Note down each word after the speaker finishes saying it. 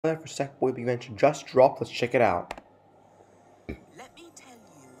For Sackboy mentioned just dropped. Let's check it out. Let me tell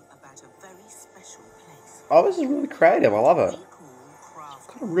you about a very special place. Oh, this is really creative. I love it. It's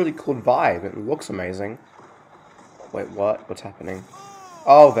Got a really cool vibe. It looks amazing. Wait, what? What's happening?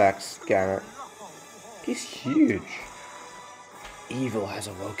 Oh, Vex, damn it. He's huge. Evil has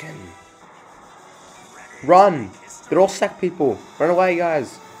awoken. Run! They're all sack people. Run away,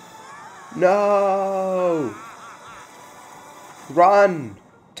 guys. No! Run!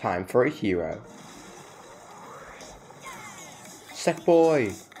 Time for a hero.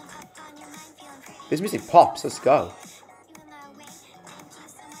 Sackboy! This music pops, let's go.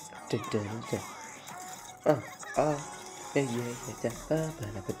 Look at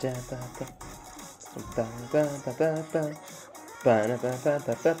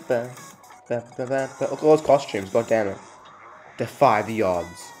all those costumes, god damn it. Defy the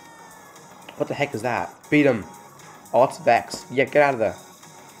odds. What the heck is that? Beat him. Oh, it's Vex. Yeah, get out of there.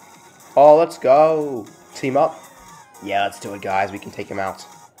 Oh, let's go. Team up. Yeah, let's do it, guys. We can take him out.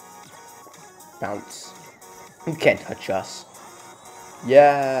 Bounce. You can't touch us.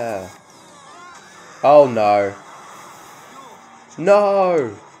 Yeah. Oh, no.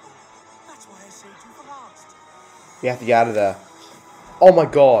 No. You have to get out of there. Oh, my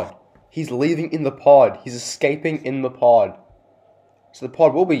God. He's leaving in the pod. He's escaping in the pod. So the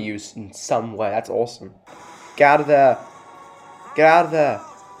pod will be used in some way. That's awesome. Get out of there. Get out of there.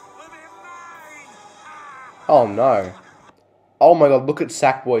 Oh no. Oh my god, look at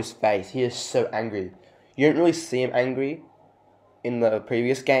Sackboy's face. He is so angry. You don't really see him angry in the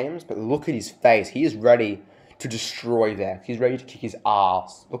previous games, but look at his face. He is ready to destroy Vex. He's ready to kick his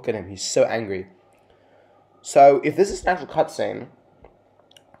ass. Look at him. He's so angry. So, if this is an actual cutscene,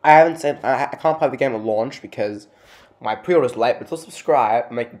 I can't play the game at launch because my pre-order is late, but still subscribe.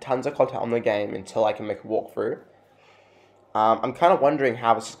 I'm making tons of content on the game until I can make a walkthrough. I'm kind of wondering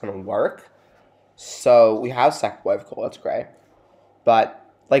how this is going to work. So, we have Sackboy, of course, that's great. But,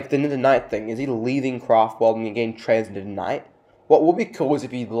 like, the night thing, is he leaving Craftworld and getting trains into the night? What would be cool is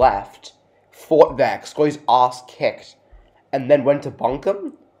if he left, fought Vex, got his ass kicked, and then went to bunk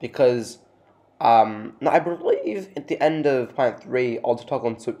him, because, no, I believe at the end of Planet 3, Odd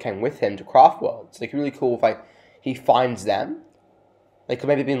and Soot came with him to Craftworld. So, it'd be really cool if, like, he finds them. They could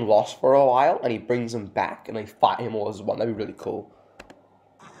maybe have been lost for a while, and he brings them back, and they fight him all as one. That'd be really cool.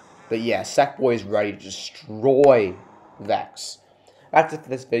 But yeah, Sackboy is ready to destroy Vex. That's it for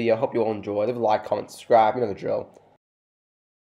this video. Hope you all enjoy. Leave a like, comment, subscribe. You know the drill.